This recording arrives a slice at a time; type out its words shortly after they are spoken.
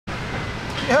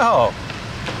Yo,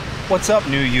 what's up,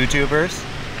 new YouTubers?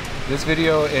 This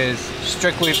video is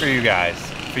strictly for you guys,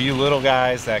 for you little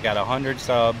guys that got 100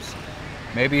 subs,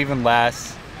 maybe even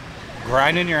less,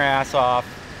 grinding your ass off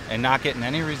and not getting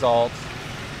any results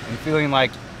and feeling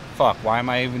like, fuck, why am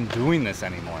I even doing this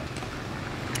anymore?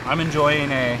 I'm enjoying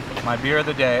my beer of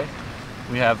the day.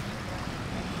 We have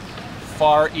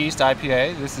Far East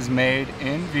IPA. This is made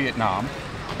in Vietnam.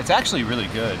 It's actually really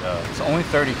good. It's only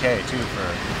 30K too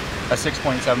for a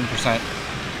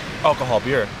 6.7% alcohol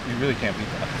beer. You really can't beat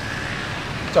that.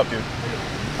 What's up, dude?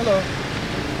 Hello.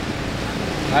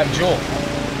 I have Joel.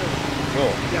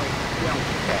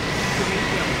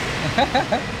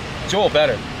 Joel. Joel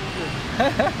better.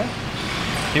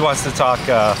 He wants to talk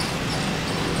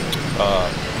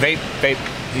vape.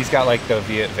 He's got like the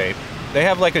Viet vape. They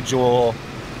have like a Joel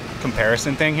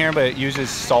comparison thing here, but it uses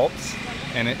salts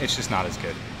and it's just not as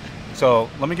good. So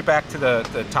let me get back to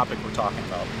the topic we're talking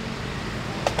about.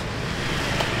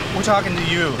 We're talking to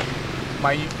you,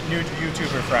 my new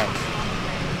YouTuber friends.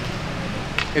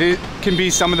 It can be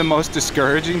some of the most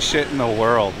discouraging shit in the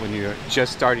world when you're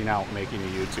just starting out making a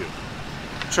YouTube.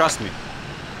 Trust me,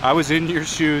 I was in your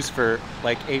shoes for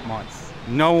like 8 months.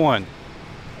 No one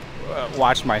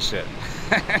watched my shit.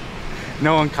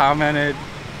 No one commented,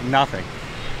 nothing.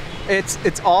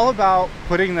 It's all about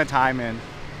putting the time in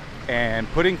and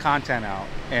putting content out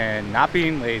and not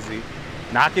being lazy,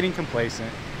 not getting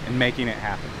complacent, and making it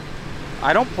happen.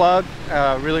 I don't plug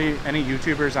really any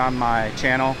YouTubers on my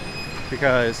channel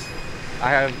because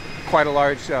I have quite a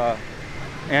large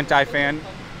anti-fan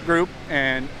group,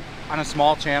 and on a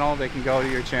small channel they can go to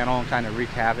your channel and kind of wreak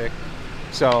havoc.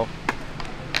 So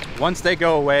once they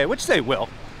go away, which they will,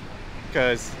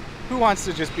 because who wants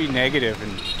to just be negative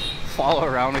and follow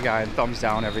around a guy and thumbs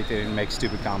down everything and make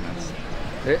stupid comments?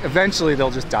 Eventually they'll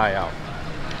just die out.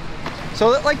 So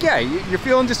like, yeah, you're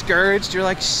feeling discouraged, you're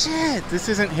like, shit, this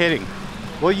isn't hitting.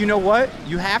 Well, you know what?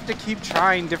 You have to keep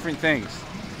trying different things.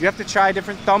 You have to try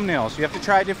different thumbnails. You have to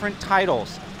try different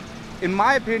titles. In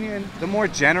my opinion, the more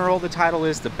general the title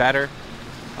is, the better.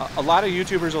 A lot of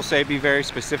YouTubers will say be very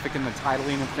specific in the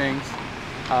titling of things.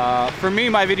 For me,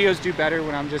 my videos do better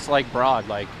when I'm just like broad,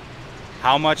 like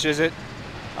how much is it?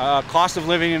 Cost of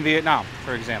living in Vietnam,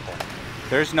 for example.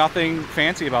 There's nothing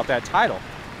fancy about that title.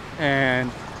 And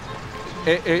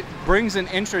it brings an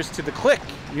interest to the click,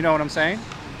 you know what I'm saying?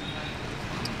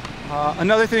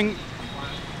 Another thing,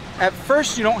 at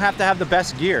first you don't have to have the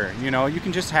best gear, you know, you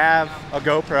can just have a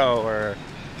GoPro or,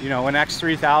 you know, an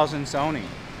X3000 Sony.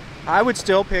 I would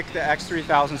still pick the X3000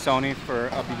 Sony for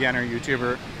a beginner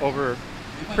YouTuber over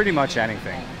pretty much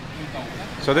anything.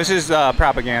 So this is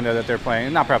propaganda that they're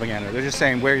playing, not propaganda, they're just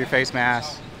saying wear your face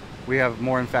mask, we have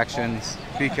more infections,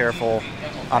 be careful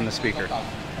on the speaker.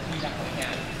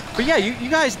 But yeah, you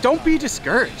guys don't be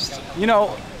discouraged. You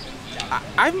know,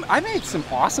 I made some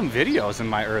awesome videos in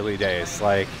my early days,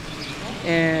 like,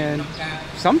 and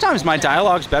sometimes my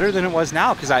dialogue's better than it was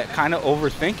now because I kind of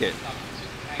overthink it.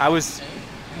 I was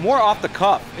more off the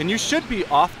cuff, and you should be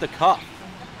off the cuff.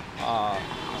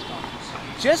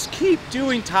 Just keep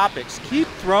doing topics, keep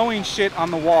throwing shit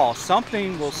on the wall.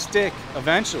 Something will stick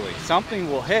eventually, something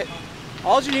will hit.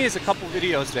 All you need is a couple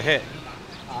videos to hit.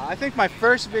 I think my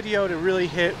first video to really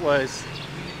hit was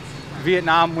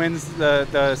Vietnam wins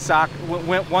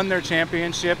won their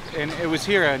championship, and it was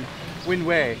here in Nguyen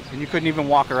Huế, and you couldn't even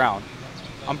walk around.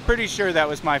 I'm pretty sure that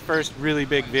was my first really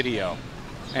big video,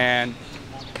 and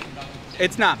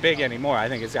it's not big anymore. I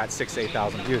think it's got 6,000 to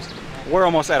 8,000 views. We're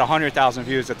almost at 100,000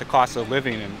 views at the cost of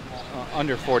living in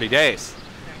under 40 days.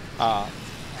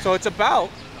 So it's about,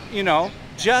 you know,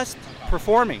 just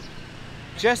performing,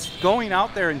 just going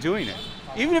out there and doing it.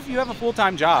 Even if you have a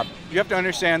full-time job, you have to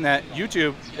understand that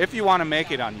YouTube, if you want to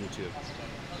make it on YouTube,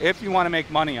 if you want to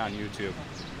make money on YouTube,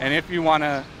 and if you want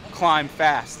to climb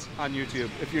fast on YouTube,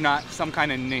 if you're not some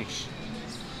kind of niche.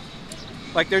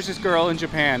 Like there's this girl in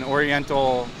Japan,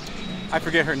 Oriental, I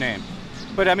forget her name.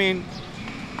 But I mean,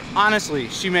 honestly,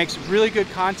 she makes really good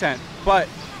content, but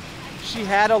she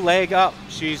had a leg up.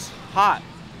 She's hot,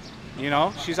 you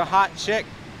know, she's a hot chick.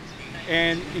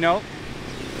 And, you know,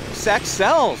 sex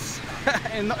sells.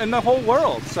 in the whole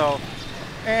world. So,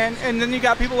 and then you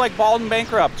got people like Bald and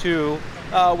Bankrupt who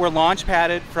were launch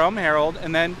padded from Harold,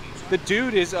 and then the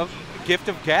dude is a gift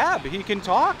of gab. He can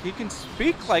talk, he can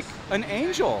speak like an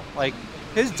angel. Like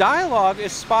his dialogue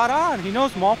is spot on. He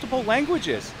knows multiple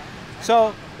languages.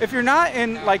 So if you're not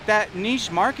in like that niche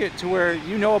market to where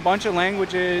you know a bunch of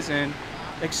languages and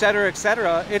et cetera,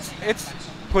 it's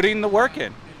putting the work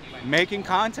in, making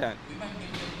content.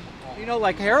 You know,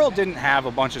 like Harold didn't have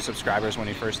a bunch of subscribers when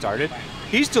he first started.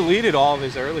 He's deleted all of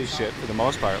his early shit for the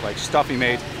most part, like stuff he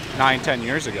made 9-10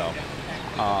 years ago.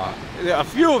 A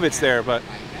few of it's there, but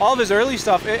all of his early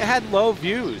stuff, it had low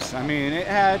views. I mean, it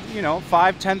had, you know,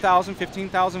 5, 10,000,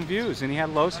 15,000 views, and he had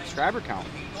low subscriber count.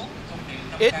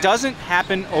 It doesn't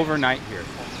happen overnight here.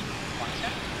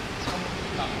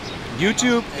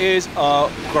 YouTube is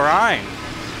a grind.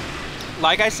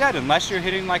 Like I said, unless you're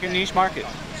hitting like a niche market,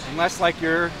 unless like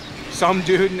you're some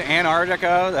dude in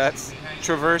Antarctica that's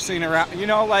traversing around, you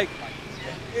know, like,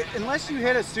 unless you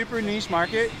hit a super niche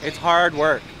market, it's hard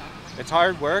work. It's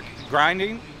hard work,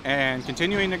 grinding and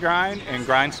continuing to grind and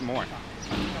grind some more.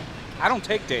 I don't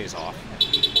take days off.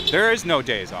 There is no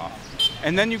days off.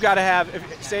 And then you got to have,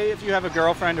 say if you have a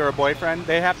girlfriend or a boyfriend,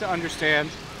 they have to understand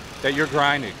that you're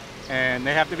grinding, and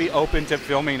they have to be open to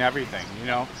filming everything, you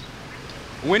know.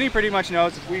 Winnie pretty much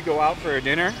knows if we go out for a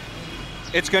dinner,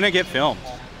 it's gonna get filmed,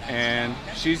 and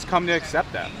she's come to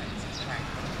accept that.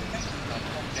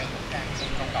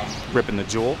 Ripping the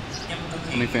jewel.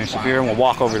 Let me finish the beer and we'll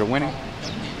walk over to Winnie.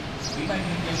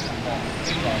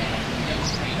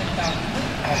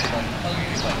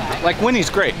 Like, Winnie's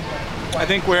great. I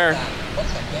think what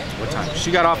time?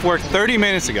 She got off work 30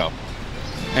 minutes ago,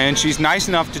 and she's nice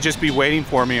enough to just be waiting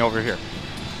for me over here,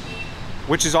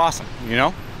 which is awesome, you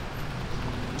know?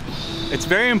 It's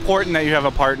very important that you have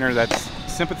a partner that's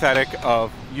sympathetic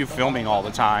of you filming all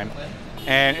the time,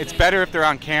 and it's better if they're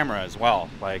on camera as well.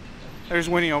 Like, there's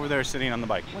Winnie over there sitting on the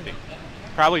bike. Winnie,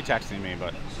 probably texting me,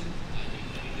 but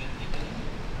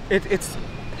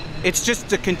it's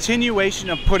just a continuation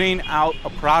of putting out a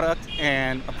product,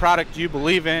 and a product you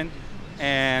believe in.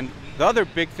 And the other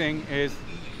big thing is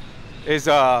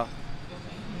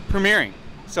premiering.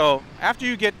 So after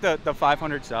you get the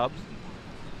 500 subs,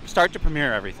 start to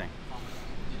premiere everything.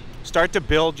 Start to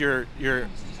build your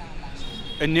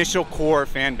initial core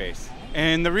fan base.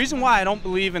 And the reason why I don't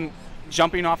believe in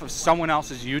jumping off of someone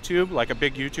else's YouTube, like a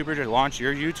big YouTuber, to launch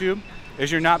your YouTube,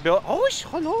 is you're not built. Oh,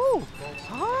 hello.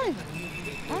 Hi.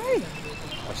 Hi.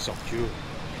 That's so cute.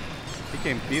 He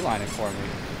came beelining for me.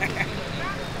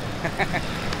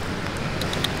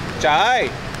 Jai.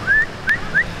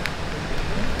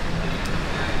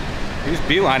 He's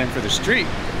beelining for the street.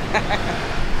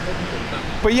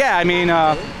 But yeah, I mean,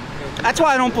 that's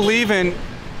why I don't believe in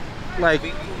like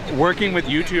working with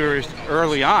YouTubers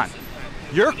early on.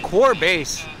 Your core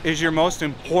base is your most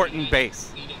important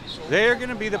base. They're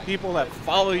gonna be the people that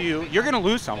follow you. You're gonna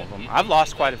lose some of them. I've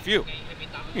lost quite a few.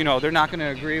 You know, they're not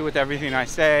gonna agree with everything I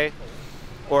say,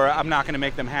 or I'm not gonna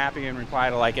make them happy and reply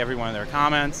to like every one of their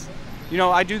comments. You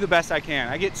know, I do the best I can.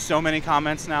 I get so many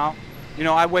comments now. You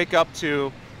know, I wake up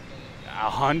to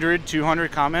 100,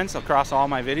 200 comments across all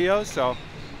my videos, so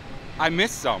I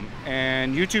miss some,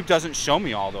 and YouTube doesn't show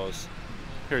me all those.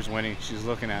 Here's Winnie, she's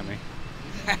looking at me.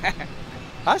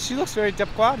 Ah, she looks very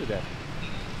deployed today.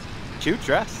 Cute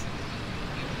dress.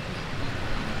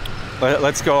 But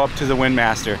let's go up to the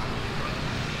Windmaster.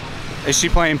 Is she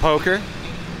playing poker?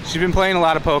 She's been playing a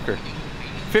lot of poker.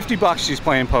 50 bucks she's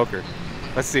playing poker.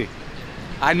 Let's see.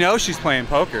 I know she's playing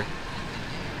poker.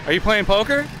 Are you playing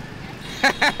poker?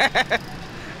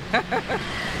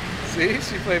 See,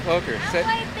 she played poker. I'm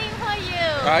waiting for you.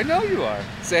 I know you are.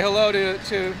 Say hello to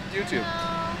YouTube. Hello.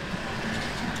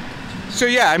 So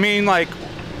yeah, I mean, like,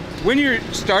 when you're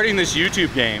starting this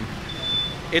YouTube game,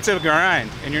 it's a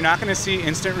grind, and you're not going to see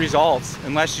instant results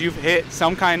unless you've hit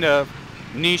some kind of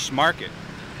niche market.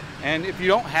 And if you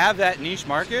don't have that niche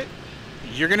market,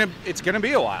 it's gonna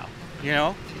be a while, you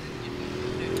know.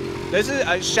 This is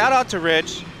a shout out to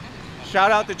Rich,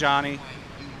 shout out to Johnny.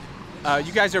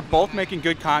 You guys are both making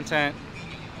good content,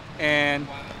 and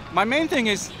my main thing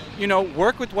is, you know,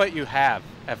 work with what you have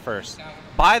at first.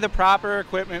 Buy the proper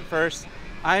equipment first.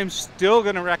 I am still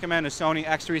going to recommend a Sony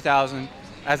X3000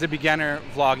 as a beginner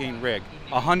vlogging rig,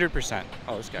 100%.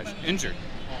 Oh, this guy's injured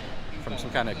from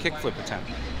some kind of kickflip attempt.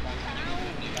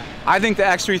 I think the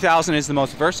X3000 is the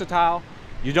most versatile.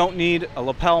 You don't need a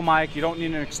lapel mic, you don't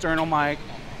need an external mic.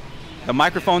 The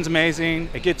microphone's amazing,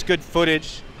 it gets good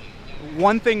footage.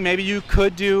 One thing maybe you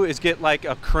could do is get like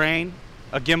a crane,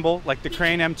 a gimbal, like the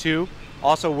Crane M2.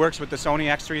 Also works with the Sony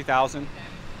X3000.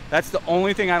 That's the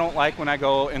only thing I don't like when I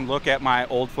go and look at my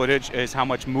old footage, is how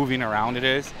much moving around it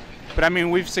is. But I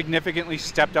mean, we've significantly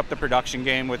stepped up the production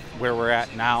game with where we're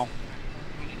at now.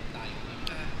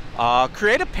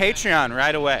 Create a Patreon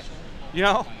right away. You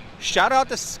know, shout out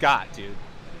to Scott, dude.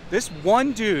 This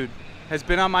one dude has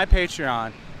been on my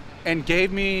Patreon and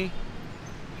gave me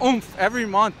oomph every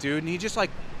month, dude. And he just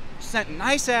like sent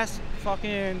nice ass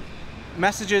fucking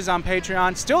messages on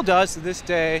Patreon, still does to this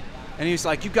day. And he's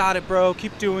like, you got it, bro,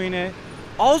 keep doing it.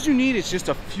 All you need is just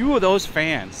a few of those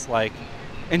fans. Like,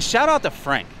 and shout out to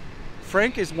Frank.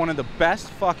 Frank is one of the best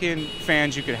fucking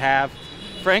fans you could have.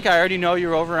 Frank, I already know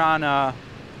you're over on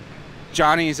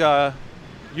Johnny's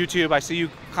YouTube. I see you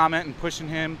commenting, pushing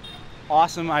him.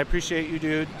 Awesome. I appreciate you,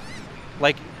 dude.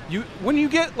 Like, when you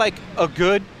get like a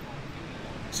good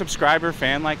subscriber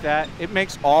fan like that, it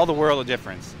makes all the world a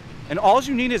difference. And all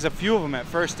you need is a few of them at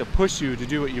first to push you to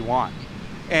do what you want.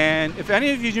 And if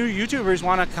any of you new YouTubers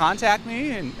want to contact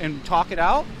me and talk it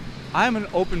out, I'm an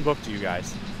open book to you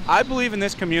guys. I believe in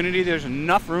this community. There's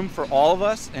enough room for all of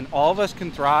us, and all of us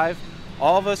can thrive.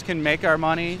 All of us can make our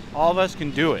money. All of us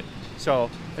can do it. So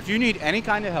if you need any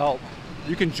kind of help,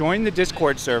 you can join the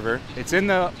Discord server. It's in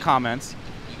the comments.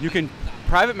 You can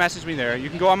private message me there. You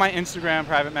can go on my Instagram,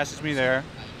 private message me there.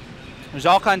 There's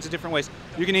all kinds of different ways.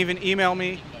 You can even email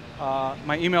me.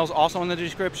 My email is also in the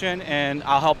description, and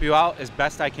I'll help you out as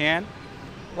best I can.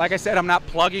 Like I said, I'm not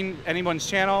plugging anyone's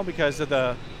channel because of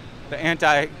the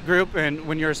anti-group, and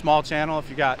when you're a small channel, if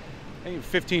you got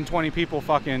 15, 20 people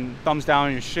fucking thumbs down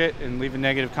on your shit and leaving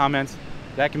negative comments,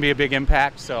 that can be a big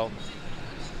impact. So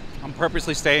I'm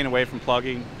purposely staying away from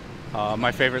plugging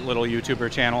my favorite little YouTuber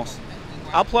channels.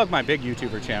 I'll plug my big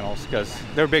YouTuber channels because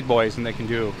they're big boys and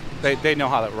they know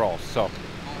how that rolls. So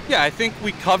yeah, I think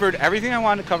we covered everything I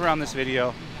wanted to cover on this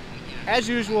video. As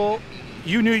usual,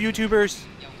 you new YouTubers,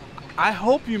 I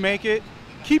hope you make it.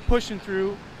 Keep pushing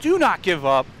through. Do not give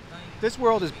up. This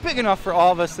world is big enough for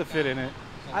all of us to fit in it.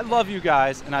 I love you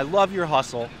guys, and I love your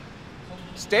hustle.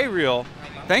 Stay real.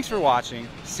 Thanks for watching.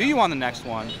 See you on the next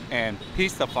one, and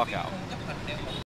peace the fuck out.